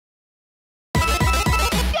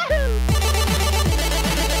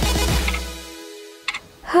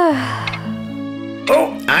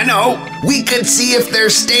I know. We could see if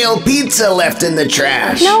there's stale pizza left in the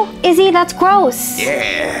trash. No, Izzy, that's gross.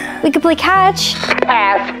 Yeah. We could play catch.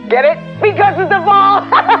 Pass. Get it? Because it's a ball. Oh,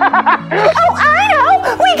 I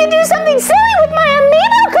know! We could do something silly with my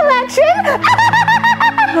amiibo collection!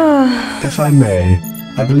 If I may,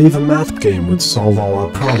 I believe a math game would solve all our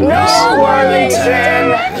problems. No,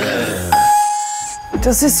 Worthington!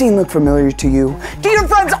 Does this scene look familiar to you? Do your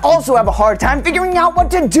friends also have a hard time figuring out what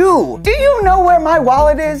to do? Do you know where my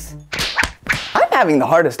wallet is? I'm having the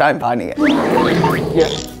hardest time finding it. Yeah.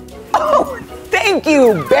 Oh, thank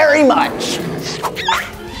you very much.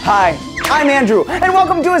 Hi, I'm Andrew, and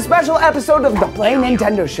welcome to a special episode of the Play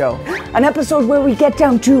Nintendo Show. An episode where we get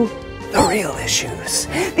down to the real issues.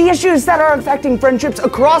 The issues that are affecting friendships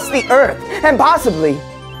across the Earth, and possibly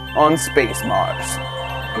on Space Mars.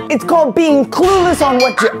 It's called being clueless on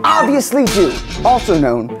what you obviously do, also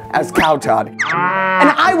known as Cow Todd. And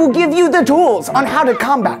I will give you the tools on how to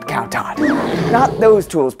combat Cow Todd. Not those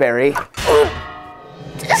tools, Barry.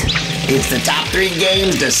 It's the top 3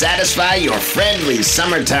 games to satisfy your friendly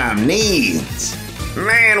summertime needs.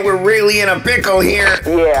 Man, we're really in a pickle here.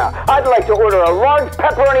 Yeah, I'd like to order a large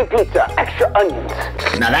pepperoni pizza, extra onions.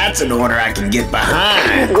 Now that's an order I can get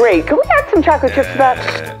behind. Great, can we add some chocolate chips to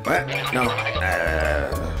that? What? No.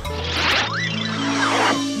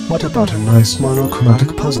 What about a nice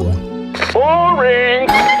monochromatic puzzle? Boring!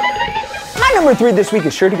 My number 3 this week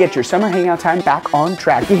is sure to get your summer hangout time back on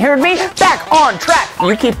track. You heard me? Back on track!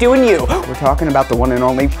 You keep doing you. We're talking about the one and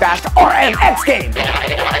only fast RMX game.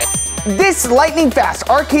 This lightning-fast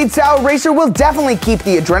arcade-style racer will definitely keep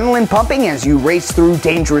the adrenaline pumping as you race through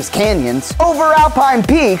dangerous canyons, over alpine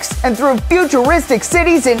peaks, and through futuristic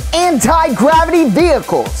cities in anti-gravity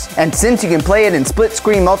vehicles. And since you can play it in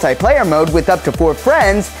split-screen multiplayer mode with up to 4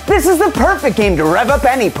 friends, this is the perfect game to rev up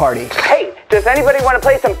any party. Hey, does anybody want to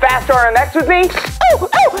play some fast RMX with me? Oh,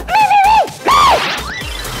 me!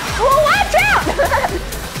 Whoa, watch out!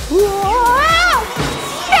 Whoa!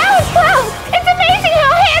 That was close! It's amazing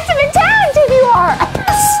how handsome and talented you are!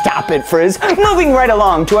 Stop it, Frizz. Moving right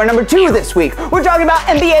along to our number 2 this week. We're talking about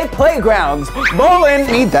NBA Playgrounds. Ballin'.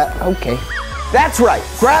 Need that. Okay. That's right.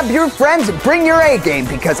 Grab your friends and bring your A game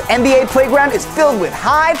because NBA Playground is filled with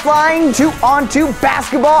high-flying 2-on-2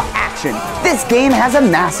 basketball action. This game has a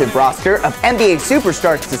massive roster of NBA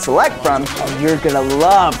superstars to select from, and you're gonna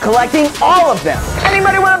love collecting all of them.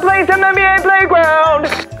 Anybody wanna play some NBA Playground?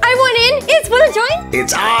 I want in. It's wanna join?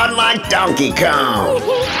 It's on like Donkey Kong.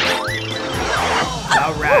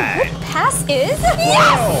 All right. Pass is?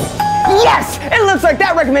 Yes! Yes! It looks like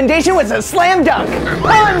that recommendation was a slam dunk.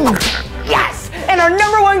 Yes! And our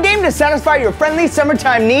number 1 game to satisfy your friendly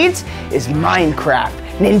summertime needs is Minecraft,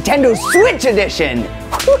 Nintendo Switch Edition.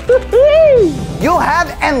 You'll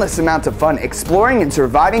have endless amounts of fun exploring and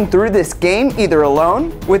surviving through this game either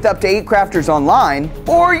alone, with up to 8 crafters online,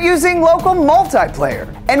 or using local multiplayer.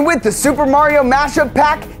 And with the Super Mario Mashup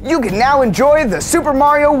Pack, you can now enjoy the Super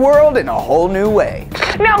Mario world in a whole new way.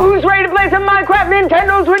 Now who's ready to play some Minecraft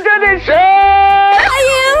Nintendo Switch Edition? I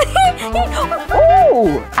am!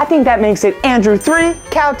 Ooh, I think that makes it Andrew 3,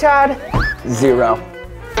 Cow Todd 0.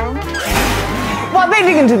 While they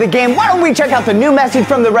dig into the game, why don't we check out the new message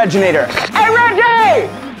from the Reginator? Hey, Reggie!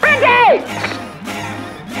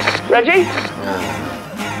 Reggie?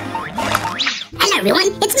 Hello everyone,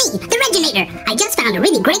 it's me, the Reginator. I just found a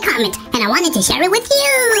really great comment, and I wanted to share it with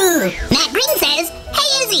you. Matt Green says, hey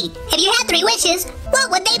Izzy, if you had 3 wishes, what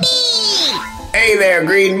would they be? Hey there,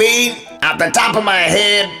 Green Bean. Off the top of my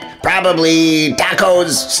head, probably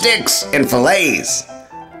tacos, sticks, and fillets.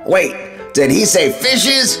 Wait, did he say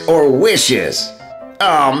fishes or wishes?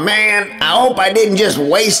 Oh man, I hope I didn't just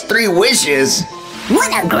waste 3 wishes.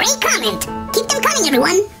 What a great comment. Keep them coming,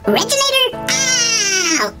 everyone. Reginator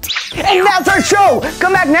out. And that's our show!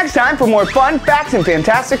 Come back next time for more fun, facts, and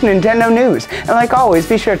fantastic Nintendo news. And like always,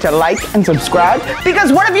 be sure to like and subscribe,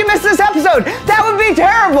 because what if you missed this episode? That would be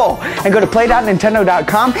terrible! And go to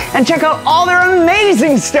play.nintendo.com and check out all their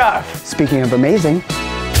amazing stuff! Speaking of amazing,